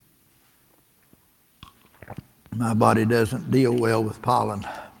My body doesn't deal well with pollen.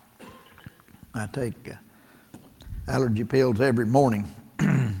 I take allergy pills every morning.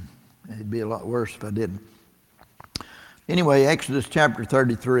 It'd be a lot worse if I didn't. Anyway, Exodus chapter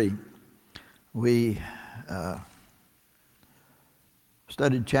 33. We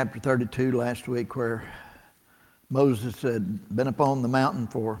studied chapter 32 last week, where Moses had been upon the mountain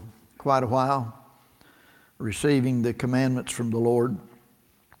for quite a while, receiving the commandments from the Lord.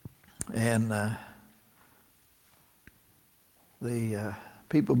 And the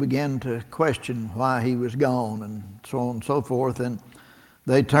people began to question why he was gone and so on and so forth. And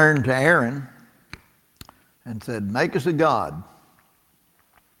they turned to Aaron and said, "Make us a god."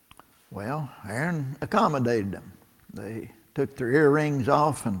 Well, Aaron accommodated them. They took their earrings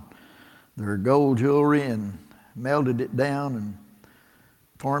off and their gold jewelry and melted it down and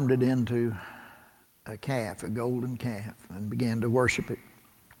formed it into a calf, a golden calf, and began to worship it.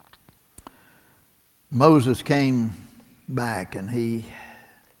 Moses came back and he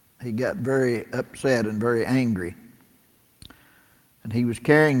got very upset and very angry. And he was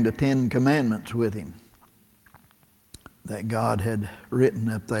carrying the 10 Commandments with him that God had written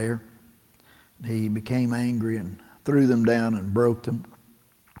up there. He became angry and threw them down and broke them.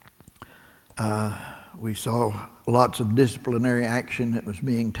 We saw lots of disciplinary action that was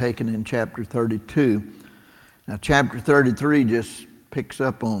being taken in chapter 32. Now, chapter 33 just picks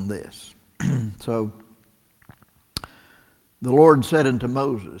up on this. So, the Lord said unto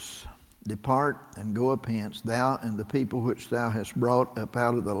Moses, "Depart and go up hence, thou and the people which thou hast brought up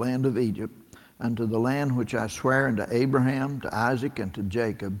out of the land of Egypt, unto the land which I swear unto Abraham, to Isaac, and to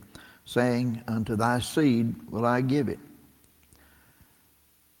Jacob, saying, Unto thy seed will I give it."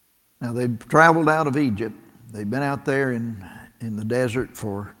 Now they've traveled out of Egypt. They've been out there in the desert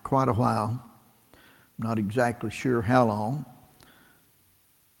for quite a while. I'm not exactly sure how long.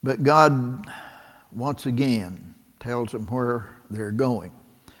 But God, once again, tells them where they're going,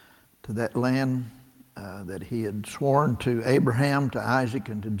 to that land that he had sworn to Abraham, to Isaac,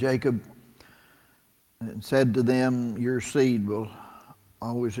 and to Jacob, and said to them, "Your seed will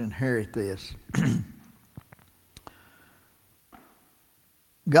always inherit this."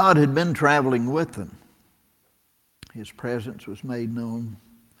 God had been traveling with them. His presence was made known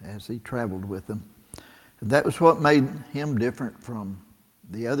as he traveled with them. And that was what made him different from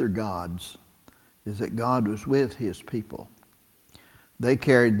the other gods, is that God was with his people. They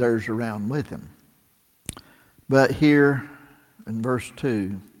carried theirs around with him. But here in verse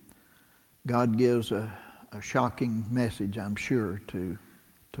 2, God gives a shocking message, I'm sure, to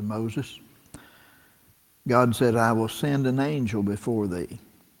Moses. God said, "I will send an angel before thee."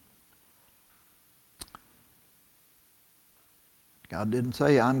 God didn't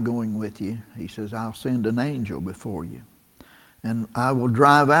say, "I'm going with you." He says, "I'll send an angel before you. And I will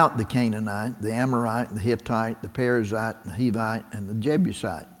drive out the Canaanite, the Amorite, the Hittite, the Perizzite, the Hivite, and the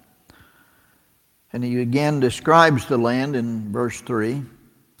Jebusite." And he again describes the land in verse 3,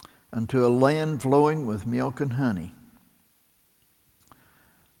 "unto a land flowing with milk and honey."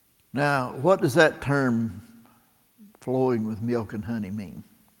 Now, what does that term, flowing with milk and honey, mean?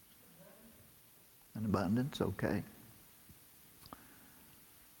 An abundance, okay.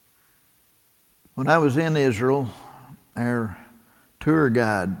 When I was in Israel, our tour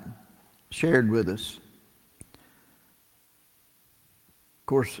guide shared with us. Of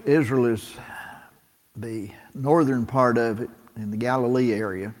course, Israel is the northern part of it, in the Galilee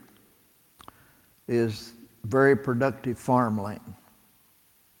area, is very productive farmland.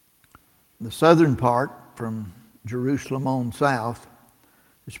 The southern part, from Jerusalem on south,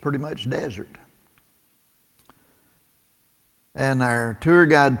 is pretty much desert. And our tour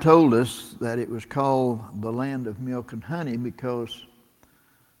guide told us that it was called the land of milk and honey because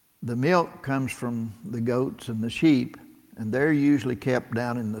the milk comes from the goats and the sheep, and they're usually kept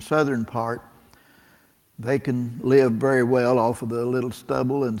down in the southern part. They can live very well off of the little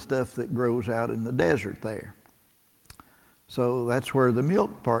stubble and stuff that grows out in the desert there. So that's where the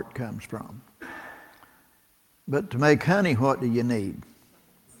milk part comes from. But to make honey, what do you need?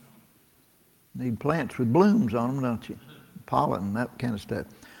 You need plants with blooms on them, don't you? Pollen and that kind of stuff.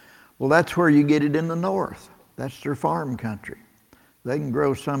 Well, that's where you get it in the north. That's their farm country. They can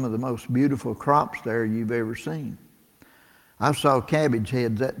grow some of the most beautiful crops there you've ever seen. I saw cabbage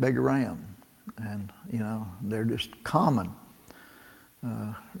heads that big around, and they're just common.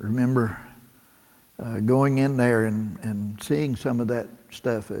 Remember going in there and seeing some of that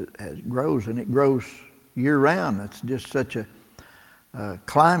stuff as it grows, and it grows year round. It's just such a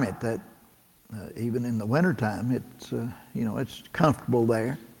climate that even in the wintertime, it's comfortable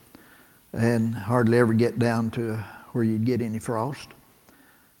there, and hardly ever get down to where you'd get any frost.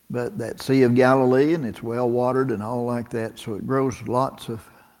 But that Sea of Galilee, and it's well watered and all like that, so it grows lots of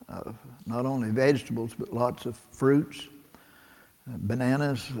not only vegetables, but lots of fruits,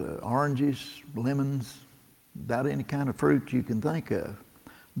 bananas, oranges, lemons, about any kind of fruit you can think of.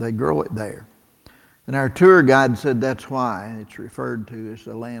 They grow it there. And our tour guide said that's why it's referred to as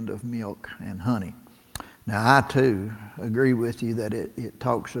the land of milk and honey. Now, I too agree with you that it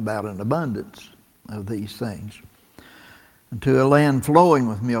talks about an abundance of these things. And to a land flowing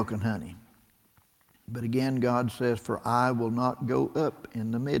with milk and honey. But again, God says, for I will not go up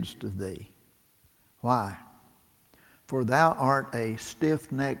in the midst of thee. Why? For thou art a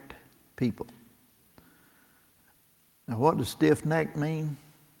stiff-necked people. Now, what does stiff-necked mean?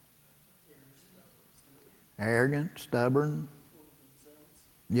 Arrogant, stubborn.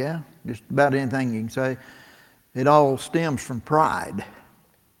 Yeah, just about anything you can say. It all stems from pride.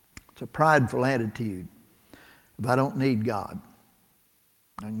 It's a prideful attitude. If I don't need God,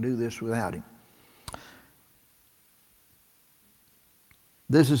 I can do this without Him.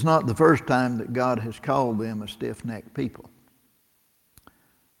 This is not the first time that God has called them a stiff-necked people.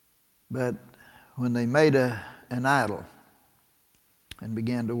 But when they made an idol and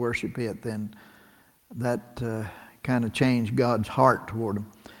began to worship it, then that kind of changed God's heart toward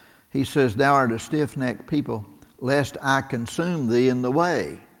them. He says, thou art a stiff-necked people, lest I consume thee in the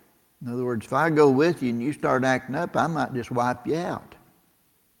way. In other words, if I go with you and you start acting up, I might just wipe you out.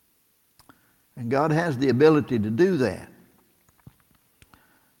 And God has the ability to do that.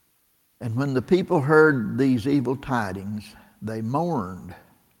 And when the people heard these evil tidings, they mourned.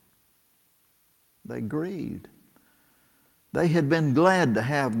 They grieved. They had been glad to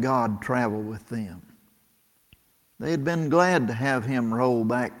have God travel with them. They had been glad to have Him roll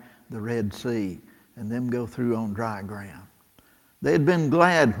back the Red Sea and them go through on dry ground. They had been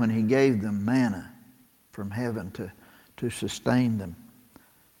glad when He gave them manna from heaven to sustain them.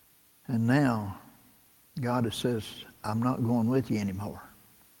 And now God says, I'm not going with you anymore.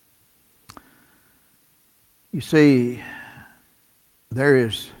 You see, there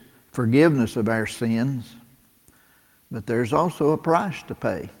is forgiveness of our sins, but there's also a price to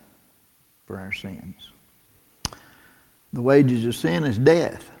pay for our sins. The wages of sin is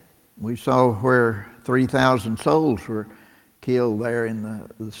death. We saw where 3,000 souls were killed there in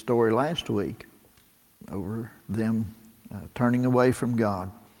the story last week over them turning away from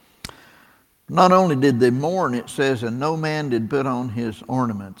God. Not only did they mourn, it says, and no man did put on his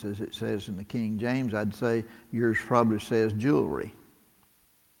ornaments, as it says in the King James. I'd say yours probably says jewelry.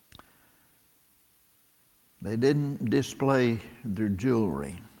 They didn't display their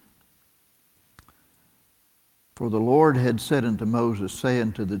jewelry. For the Lord had said unto Moses, say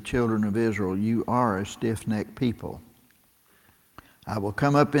unto the children of Israel, you are a stiff-necked people. I will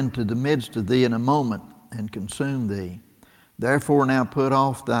come up into the midst of thee in a moment and consume thee. Therefore now put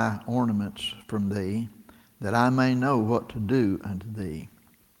off thy ornaments from thee, that I may know what to do unto thee.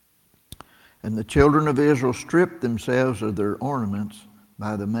 And the children of Israel stripped themselves of their ornaments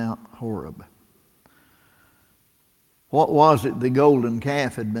by the Mount Horeb. What was it the golden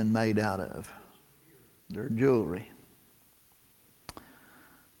calf had been made out of? Their jewelry.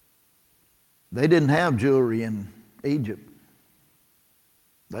 They didn't have jewelry in Egypt.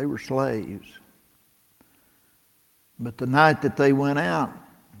 They were slaves. But the night that they went out,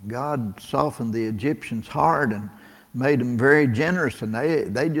 God softened the Egyptians' heart and made them very generous, and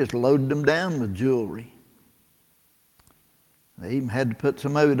they just loaded them down with jewelry. They even had to put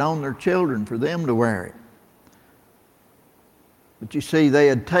some of it on their children for them to wear it. But you see, they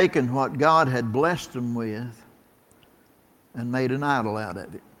had taken what God had blessed them with and made an idol out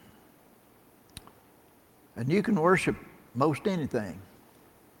of it. And you can worship most anything.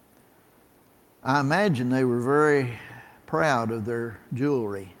 I imagine they were very proud of their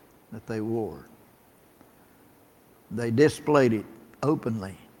jewelry that they wore. They displayed it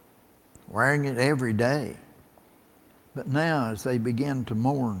openly, wearing it every day. But now, as they begin to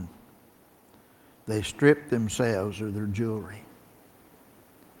mourn, they strip themselves of their jewelry.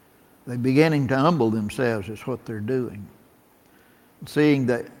 They're beginning to humble themselves is what they're doing. Seeing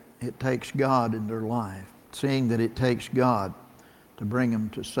that it takes God in their life. Seeing that it takes God to bring them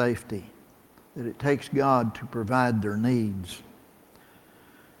to safety. That it takes God to provide their needs.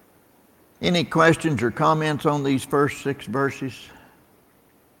 Any questions or comments on these first 6 verses?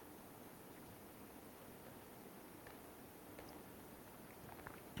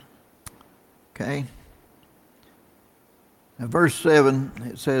 Okay. Now, verse 7,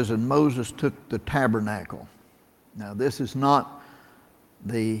 it says, and Moses took the tabernacle. Now, this is not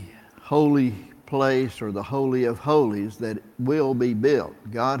the holy place or the Holy of Holies that will be built.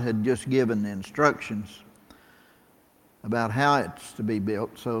 God had just given the instructions about how it's to be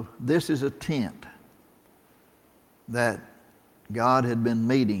built. So this is a tent that God had been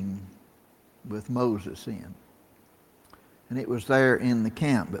meeting with Moses in. And it was there in the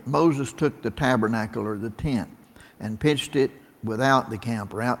camp. But Moses took the tabernacle or the tent and pitched it without the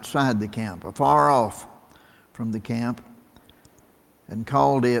camp or outside the camp, afar off from the camp, and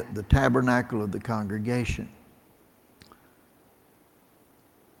called it the tabernacle of the congregation.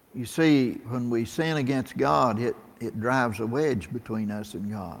 You see, when we sin against God, it drives a wedge between us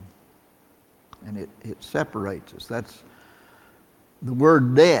and God. And it separates us. That's the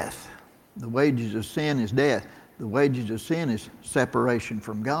word death. The wages of sin is death. The wages of sin is separation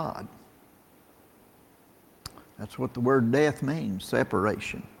from God. That's what the word death means,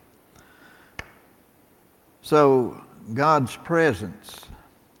 separation. So God's presence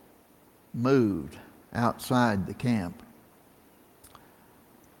moved outside the camp.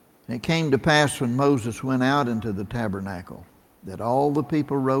 And it came to pass when Moses went out into the tabernacle that all the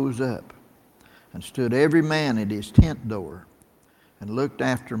people rose up and stood every man at his tent door and looked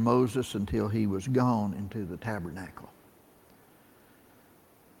after Moses until he was gone into the tabernacle.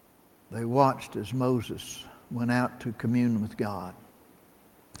 They watched as Moses went out to commune with God.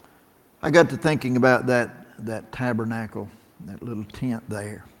 I got to thinking about that tabernacle, that little tent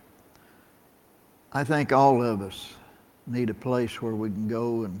there. I think all of us need a place where we can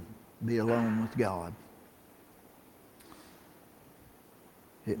go and be alone with God.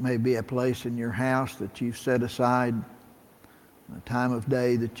 It may be a place in your house that you've set aside, a time of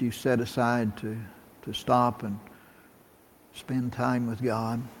day that you set aside to stop and spend time with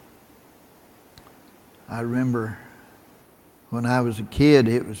God. I remember when I was a kid,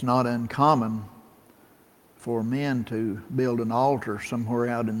 it was not uncommon for men to build an altar somewhere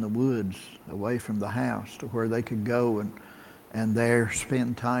out in the woods away from the house to where they could go and there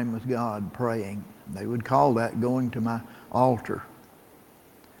spend time with God praying. They would call that going to my altar.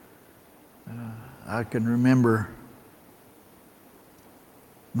 I can remember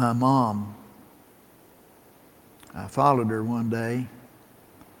my mom. I followed her one day.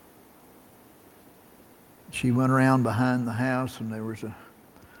 She went around behind the house and there was a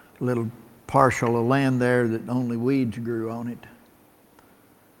little parcel of land there that only weeds grew on it.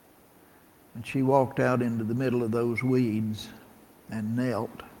 And she walked out into the middle of those weeds and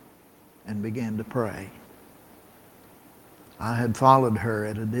knelt and began to pray. I had followed her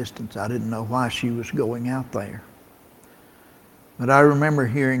at a distance. I didn't know why she was going out there. But I remember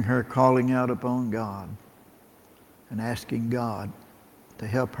hearing her calling out upon God and asking God to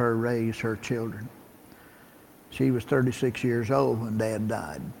help her raise her children. She was 36 years old when Dad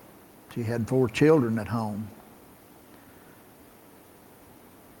died. She had 4 children at home.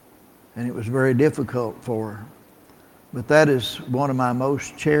 And it was very difficult for her. But that is one of my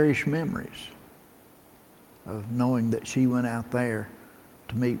most cherished memories of knowing that she went out there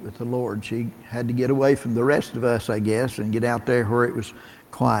to meet with the Lord. She had to get away from the rest of us, I guess, and get out there where it was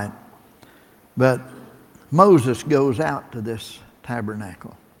quiet. But Moses goes out to this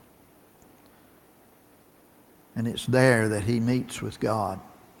tabernacle. And it's there that he meets with God.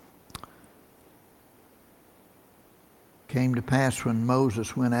 Came to pass when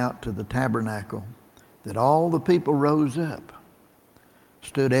Moses went out to the tabernacle that all the people rose up,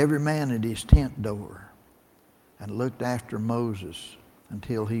 stood every man at his tent door, and looked after Moses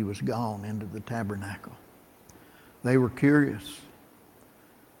until he was gone into the tabernacle. They were curious.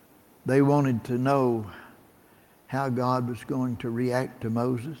 They wanted to know how God was going to react to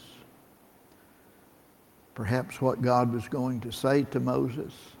Moses. Perhaps what God was going to say to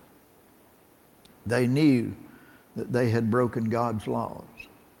Moses. They knew that they had broken God's laws.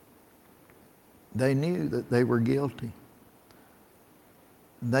 They knew that they were guilty.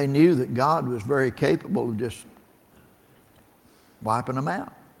 They knew that God was very capable of just wiping them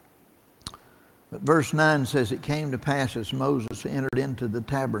out. But verse 9 says, it came to pass as Moses entered into the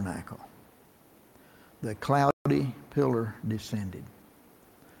tabernacle, the cloudy pillar descended.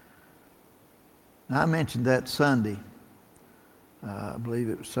 Now, I mentioned that Sunday, I believe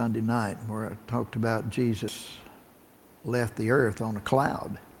it was Sunday night, where I talked about Jesus left the earth on a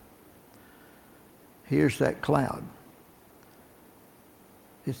cloud. Here's that cloud.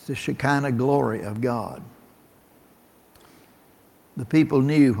 It's the Shekinah glory of God. The people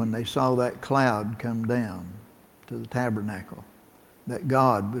knew when they saw that cloud come down to the tabernacle that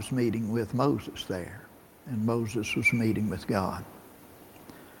God was meeting with Moses there, and Moses was meeting with God.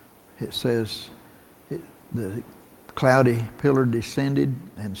 It says, the cloudy pillar descended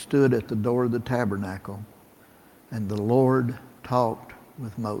and stood at the door of the tabernacle, and the Lord talked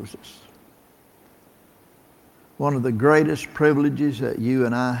with Moses. One of the greatest privileges that you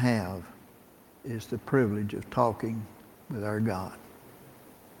and I have is the privilege of talking with our God.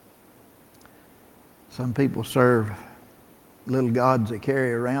 Some people serve little gods they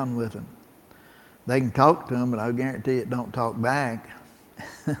carry around with them. They can talk to them, but I guarantee it don't talk back.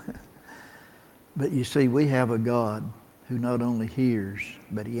 But you see, we have a God who not only hears,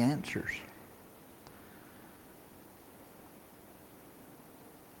 but He answers.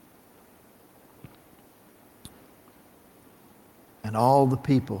 And all the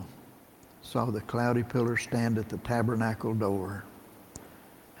people saw the cloudy pillar stand at the tabernacle door.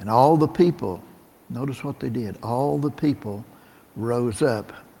 And all the people, notice what they did, all the people rose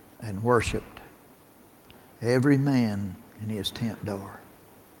up and worshiped, every man in his tent door.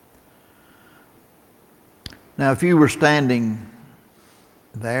 Now, if you were standing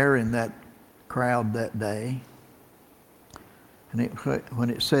there in that crowd that day, and when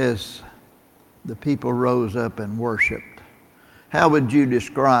it says the people rose up and worshiped, how would you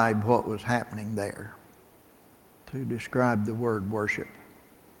describe what was happening there? To describe the word worship.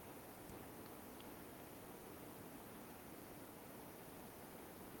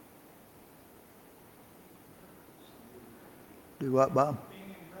 Do what, Bob?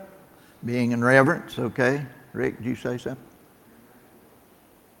 Being in reverence, okay. Rick, did you say something?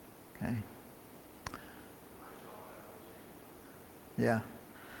 Okay. Yeah.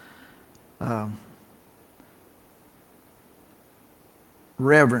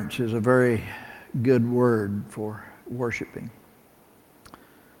 Reverence is a very good word for worshiping.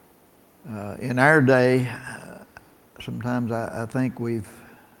 In our day, sometimes I think we've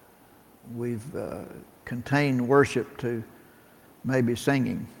contained worship to maybe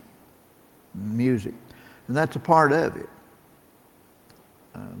singing, music, and that's a part of it.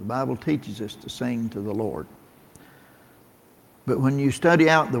 The Bible teaches us to sing to the Lord. But when you study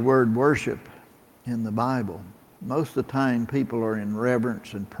out the word worship in the Bible, most of the time people are in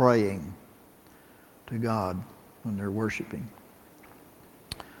reverence and praying to God when they're worshiping.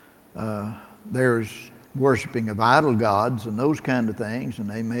 There's worshiping of idol gods and those kind of things, and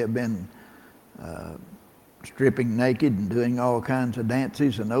they may have been stripping naked and doing all kinds of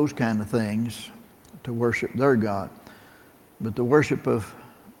dances and those kind of things to worship their God. But the worship of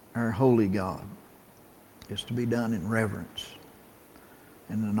our holy God is to be done in reverence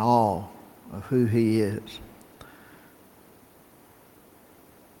and in awe of who He is.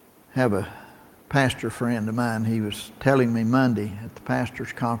 I have a pastor friend of mine. He was telling me Monday at the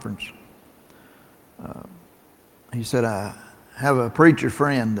pastor's conference. He said, I have a preacher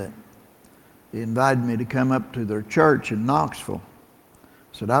friend that he invited me to come up to their church in Knoxville.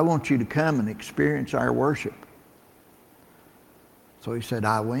 He said, I want you to come and experience our worship. So he said,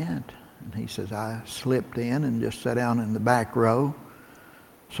 I went. And he says, I slipped in and just sat down in the back row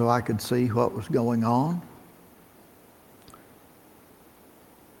so I could see what was going on.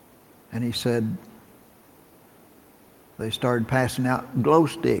 And he said, they started passing out glow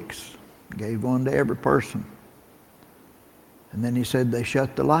sticks. Gave one to every person. And then he said they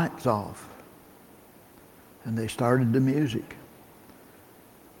shut the lights off. And they started the music.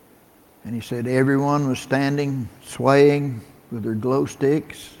 And he said everyone was standing, swaying with their glow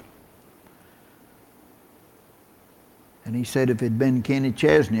sticks. And he said if it had been Kenny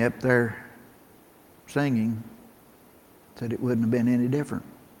Chesney up there singing, said it wouldn't have been any different.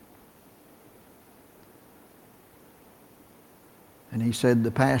 And he said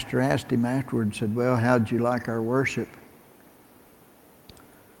the pastor asked him afterwards, said, well, how'd you like our worship?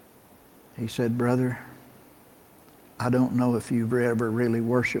 He said, brother, I don't know if you've ever really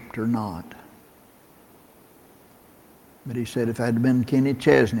worshiped or not. But he said if it had been Kenny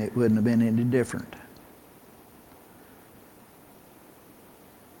Chesney, it wouldn't have been any different.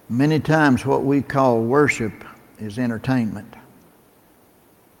 Many times what we call worship is entertainment.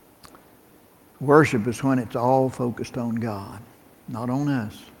 Worship is when it's all focused on God. Not on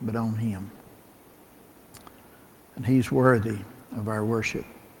us, but on Him. And He's worthy of our worship.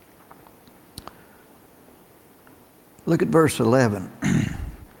 Look at verse 11.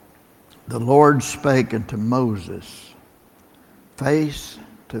 The Lord spake unto Moses face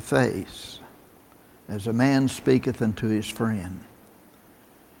to face, as a man speaketh unto his friend.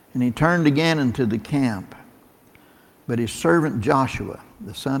 And he turned again into the camp. But his servant Joshua,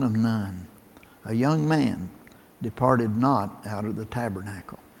 the son of Nun, a young man, departed not out of the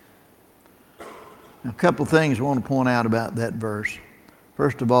tabernacle. Now, a couple things I want to point out about that verse.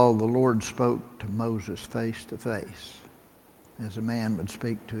 First of all, the Lord spoke to Moses face to face, as a man would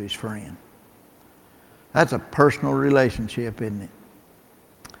speak to his friend. That's a personal relationship, isn't it?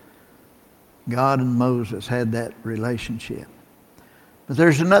 God and Moses had that relationship. But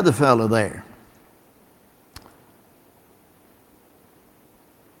there's another fellow there.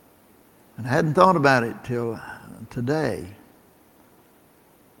 And I hadn't thought about it till today.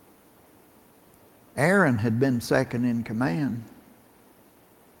 Aaron had been second in command,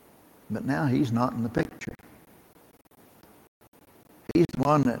 but now he's not in the picture. He's the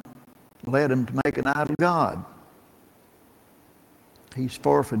one that led him to make an idol god. He's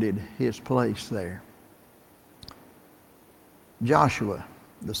forfeited his place there. Joshua,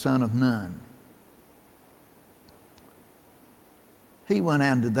 the son of Nun, he went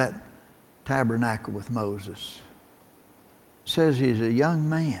into that tabernacle with Moses. It says he's a young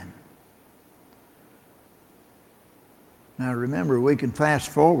man. Now remember, we can fast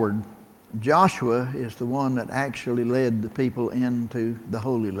forward. Joshua is the one that actually led the people into the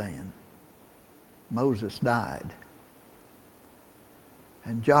Holy Land. Moses died,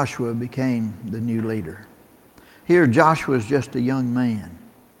 and Joshua became the new leader. Here, Joshua is just a young man.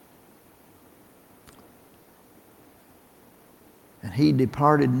 And he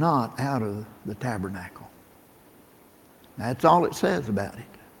departed not out of the tabernacle. That's all it says about it.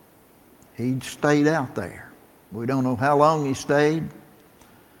 He stayed out there. We don't know how long he stayed.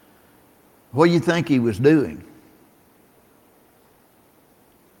 What do you think he was doing?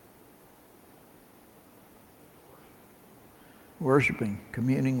 Worshiping,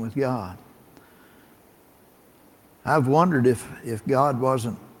 communing with God. I've wondered if God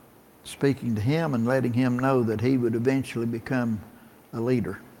wasn't speaking to him and letting him know that he would eventually become a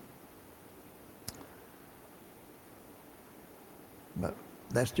leader. But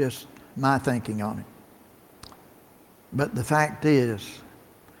that's just my thinking on it. But the fact is,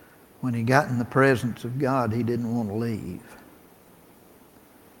 when he got in the presence of God, he didn't want to leave.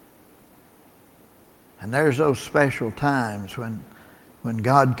 And there's those special times when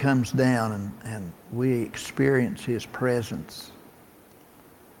God comes down and we experience his presence.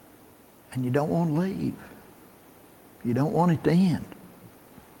 And you don't want to leave. You don't want it to end.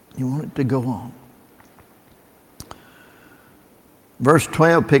 You want it to go on. Verse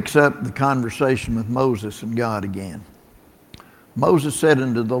 12 picks up the conversation with Moses and God again. Moses said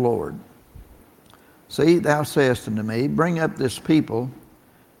unto the Lord, See, thou sayest unto me, Bring up this people,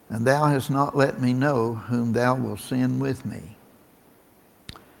 and thou hast not let me know whom thou wilt send with me.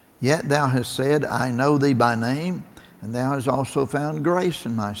 Yet thou hast said, I know thee by name, and thou hast also found grace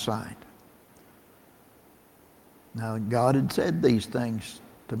in my sight. Now God had said these things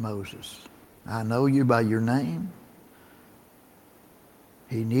to Moses. I know you by your name.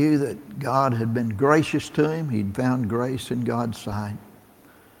 He knew that God had been gracious to him. He'd found grace in God's sight.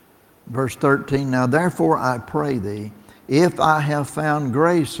 Verse 13, Now therefore I pray thee, if I have found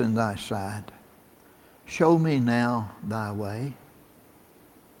grace in thy sight, show me now thy way.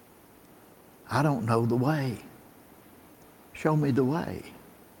 I don't know the way. Show me the way.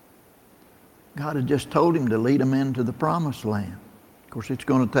 God had just told him to lead him into the promised land. Of course, it's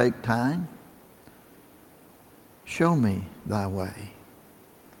going to take time. Show me thy way.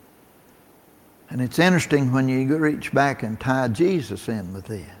 And it's interesting when you reach back and tie Jesus in with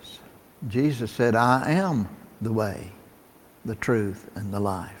this. Jesus said, I am the way, the truth, and the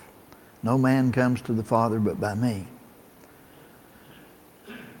life. No man comes to the Father but by me.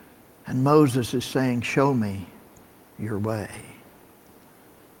 And Moses is saying, show me your way.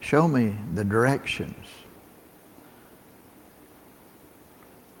 Show me the directions.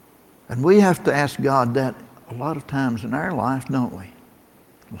 And we have to ask God that a lot of times in our life, don't we?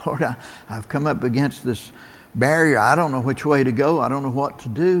 Lord, I've come up against this barrier. I don't know which way to go. I don't know what to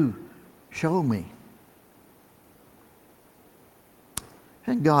do. Show me.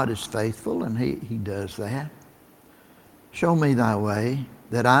 And God is faithful, and He does that. Show me thy way,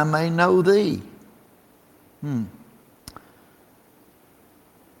 that I may know thee.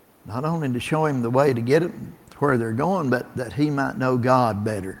 Not only to show him the way to get it where they're going, but that he might know God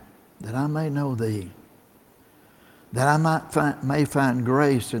better. That I may know thee. That I may find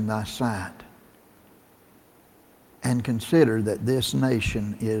grace in thy sight. And consider that this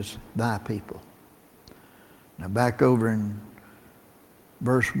nation is thy people. Now back over in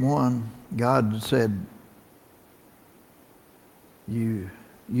verse 1, God said, You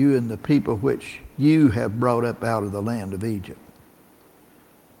and the people which you have brought up out of the land of Egypt.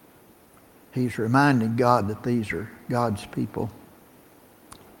 He's reminding God that these are God's people.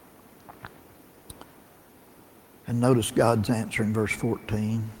 And notice God's answer in verse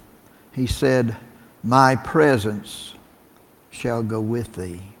 14. He said, My presence shall go with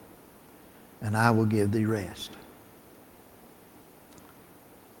thee, and I will give thee rest.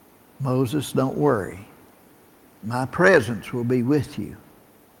 Moses, don't worry. My presence will be with you.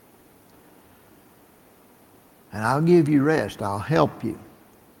 And I'll give you rest. I'll help you.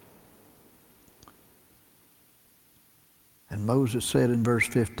 And Moses said in verse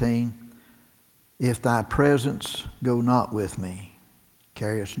 15, If thy presence go not with me,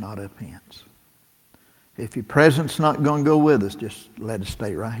 carry us not up hence. If your presence not going to go with us, just let us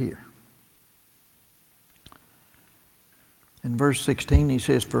stay right here. In verse 16 he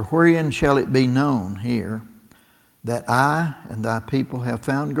says, for wherein shall it be known here that I and thy people have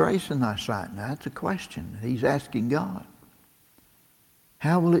found grace in thy sight? Now that's a question that he's asking God.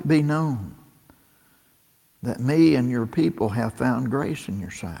 How will it be known that me and your people have found grace in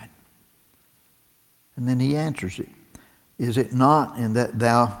your sight? And then he answers it. Is it not in that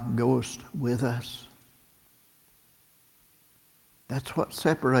thou goest with us? That's what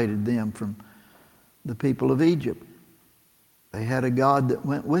separated them from the people of Egypt. They had a God that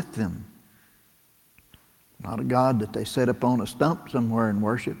went with them. Not a God that they set up on a stump somewhere and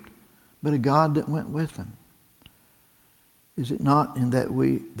worshiped, but a God that went with them. Is it not in that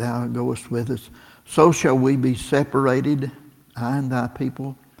thou goest with us? So shall we be separated, I and thy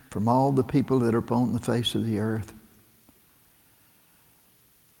people, from all the people that are upon the face of the earth.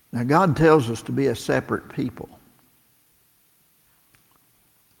 Now God tells us to be a separate people.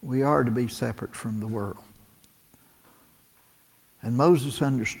 We are to be separate from the world. And Moses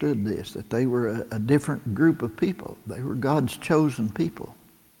understood this, that they were a different group of people. They were God's chosen people.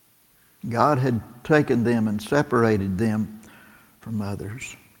 God had taken them and separated them from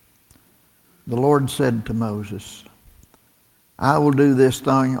others. The Lord said to Moses, I will do this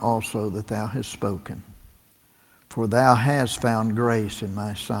thing also that thou hast spoken, for thou hast found grace in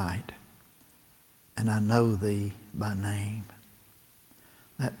my sight, and I know thee by name.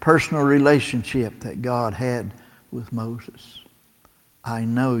 That personal relationship that God had with Moses. I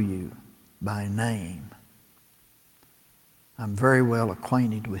know you by name. I'm very well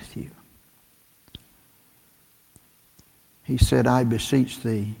acquainted with you. He said, I beseech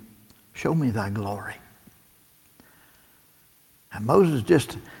thee, show me thy glory. And Moses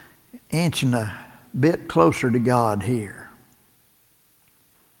just inching a bit closer to God here.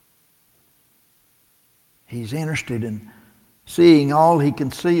 He's interested in seeing all he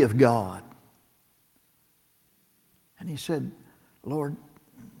can see of God. And he said, Lord,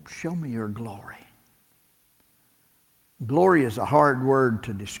 show me your glory. Glory is a hard word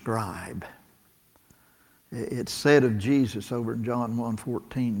to describe. It's said of Jesus over in John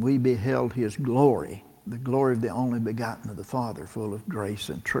 1:14, we beheld his glory, the glory of the only begotten of the Father, full of grace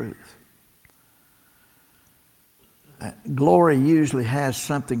and truth. Glory usually has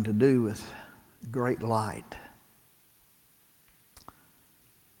something to do with great light.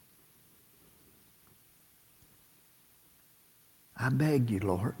 I beg you,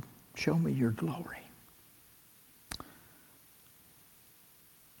 Lord, show me your glory.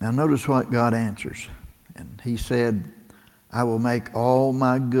 Now notice what God answers. And he said, I will make all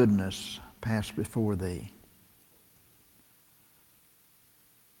my goodness pass before thee.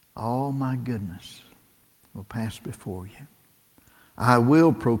 All my goodness will pass before you. I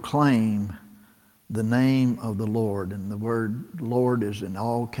will proclaim the name of the Lord. And the word Lord is in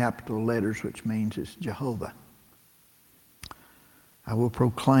all capital letters, which means it's Jehovah. I will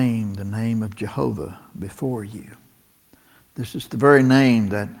proclaim the name of Jehovah before you. This is the very name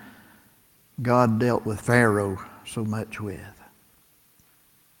that God dealt with Pharaoh so much with.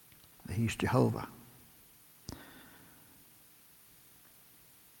 He's Jehovah.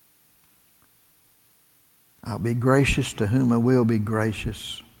 I'll be gracious to whom I will be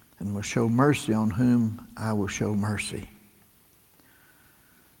gracious, and will show mercy on whom I will show mercy.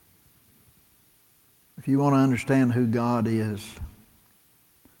 If you want to understand who God is,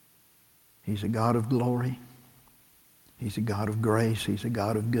 he's a God of glory. He's a God of grace. He's a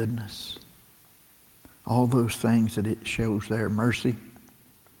God of goodness. All those things that it shows there. Mercy.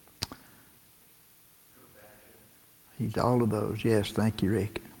 He's all of those. Yes, thank you,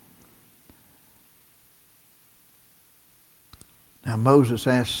 Rick. Now Moses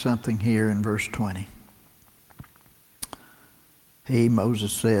asks something here in verse 20.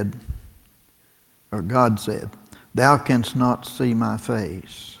 Moses said, or God said, thou canst not see my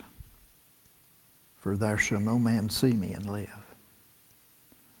face, for there shall no man see me and live.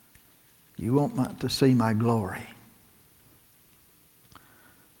 You want to see my glory.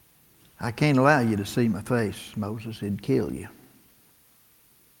 I can't allow you to see my face, Moses. It'd kill you.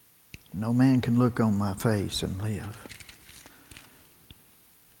 No man can look on my face and live.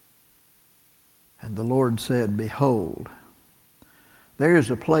 And the Lord said, behold, there is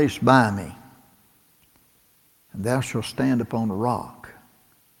a place by me, and thou shalt stand upon a rock.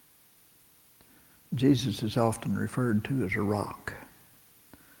 Jesus is often referred to as a rock.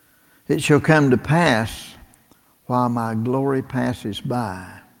 It shall come to pass, while my glory passes by,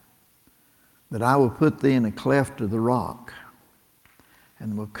 that I will put thee in a cleft of the rock,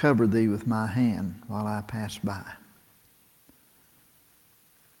 and will cover thee with my hand while I pass by.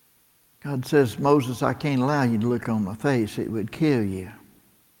 God says, Moses, I can't allow you to look on my face. It would kill you.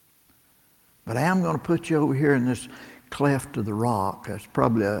 But I am going to put you over here in this cleft of the rock. That's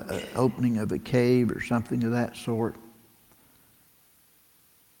probably an opening of a cave or something of that sort.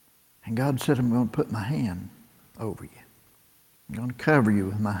 And God said, I'm going to put my hand over you. I'm going to cover you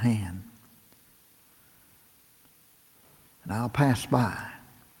with my hand. And I'll pass by.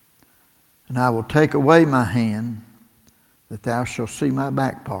 And I will take away my hand, that thou shalt see my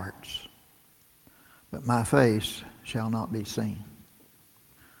back parts, but my face shall not be seen.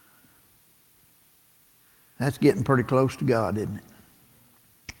 That's getting pretty close to God, isn't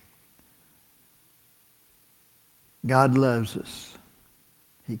it? God loves us.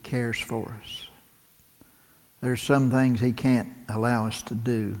 He cares for us. There's some things He can't allow us to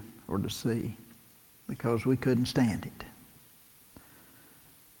do or to see because we couldn't stand it.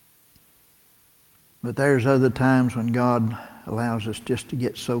 But there's other times when God allows us just to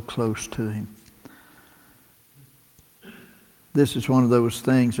get so close to Him. This is one of those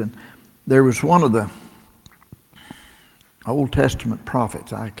things, and there was one of the Old Testament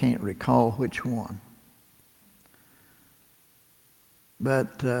prophets, I can't recall which one,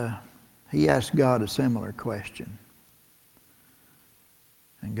 but he asked God a similar question.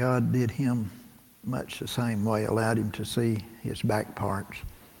 And God did him much the same way, allowed him to see his back parts.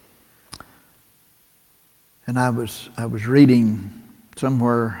 And I was reading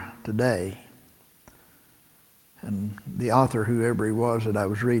somewhere today, and the author, whoever he was that I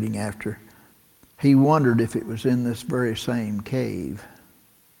was reading after, he wondered if it was in this very same cave.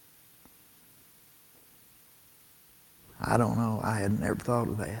 I don't know. I had never thought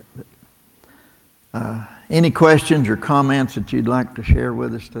of that. But, any questions or comments that you'd like to share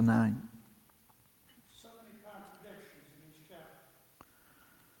with us tonight? So many contradictions in each chapter.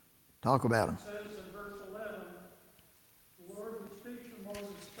 Talk about them. It says in verse 11, the Lord would speak to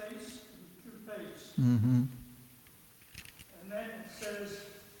Moses face to face. Mm-hmm. And then it says,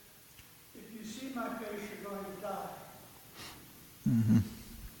 if you see my face, you're going to die. Mm-hmm.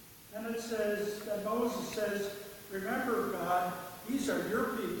 Then it says, that Moses says, remember, God, these are your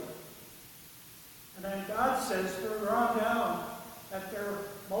people. And then God says, further on down, that they're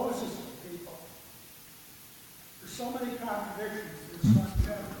Moses' people. There's so many contradictions in this one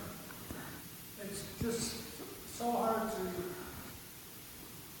chapter. It's just so hard to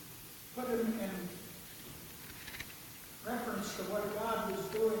put them in reference to what God was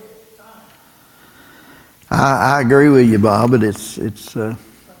doing at the time. I agree with you, Bob, but it's But the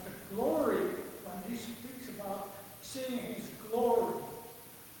glory, when he speaks about seeing his glory,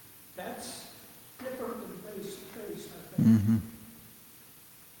 that's different than face to face, I think. mm-hmm.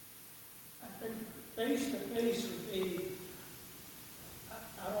 I think face to face would be,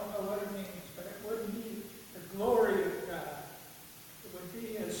 I don't know what it means, but it wouldn't be the glory of God. It would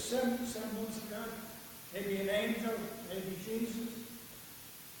be a semblance of God, maybe an angel, maybe Jesus,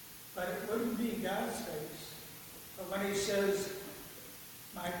 but it wouldn't be God's face. But when he says,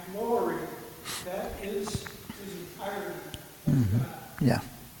 my glory, that is his entirety of Mm-hmm. God. Yeah.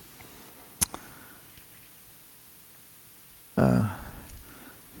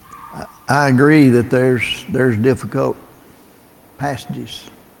 I agree that there's difficult passages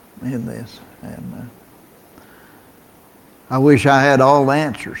in this, and I wish I had all the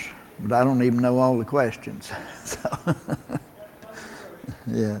answers, but I don't even know all the questions. So,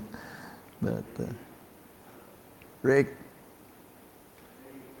 yeah, but Rick.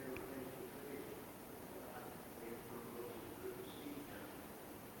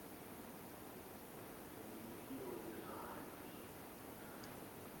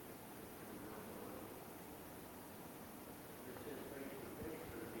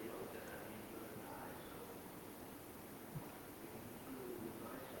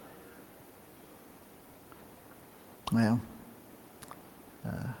 Well,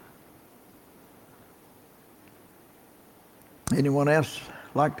 anyone else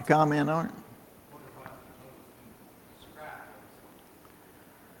like to comment on it?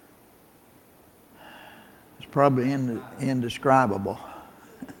 It's probably indescribable.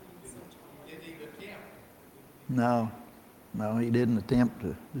 No, he didn't attempt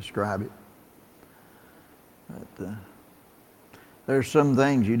to describe it. But there's some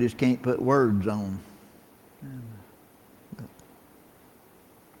things you just can't put words on.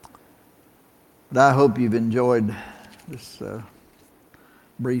 But I hope you've enjoyed this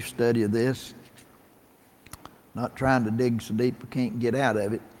brief study of this. Not trying to dig so deep we can't get out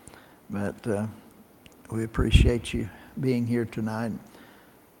of it, but we appreciate you being here tonight.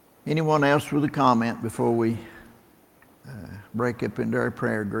 Anyone else with a comment before we break up into our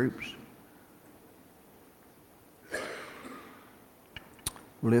prayer groups.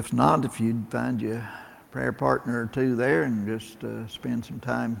 Well, if not, if you'd find you a prayer partner or two there and just spend some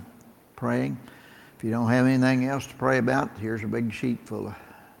time praying. If you don't have anything else to pray about, here's a big sheet full of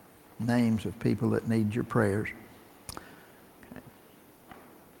names of people that need your prayers.